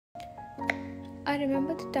I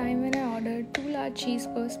remember the time when I ordered 2 large cheese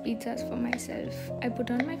burst pizzas for myself. I put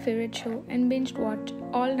on my favorite show and binge watched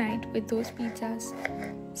all night with those pizzas.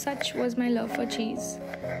 Such was my love for cheese.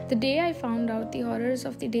 The day I found out the horrors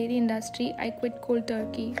of the dairy industry, I quit cold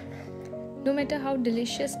turkey. No matter how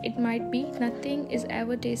delicious it might be, nothing is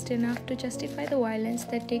ever tasty enough to justify the violence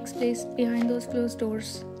that takes place behind those closed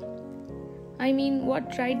doors. I mean,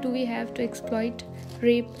 what right do we have to exploit,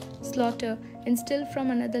 rape, slaughter, and steal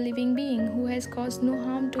from another living being who has caused no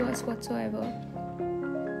harm to us whatsoever?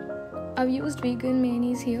 I've used vegan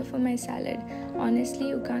mayonnaise here for my salad. Honestly,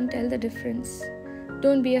 you can't tell the difference.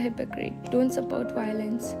 Don't be a hypocrite. Don't support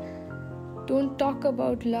violence. Don't talk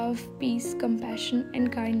about love, peace, compassion,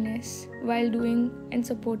 and kindness while doing and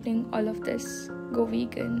supporting all of this. Go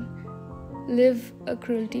vegan. Live a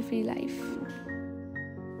cruelty-free life.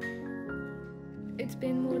 It's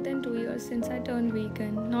been more than 2 years since I turned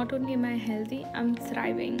vegan. Not only am I healthy, I'm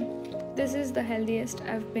thriving. This is the healthiest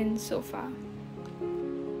I've been so far.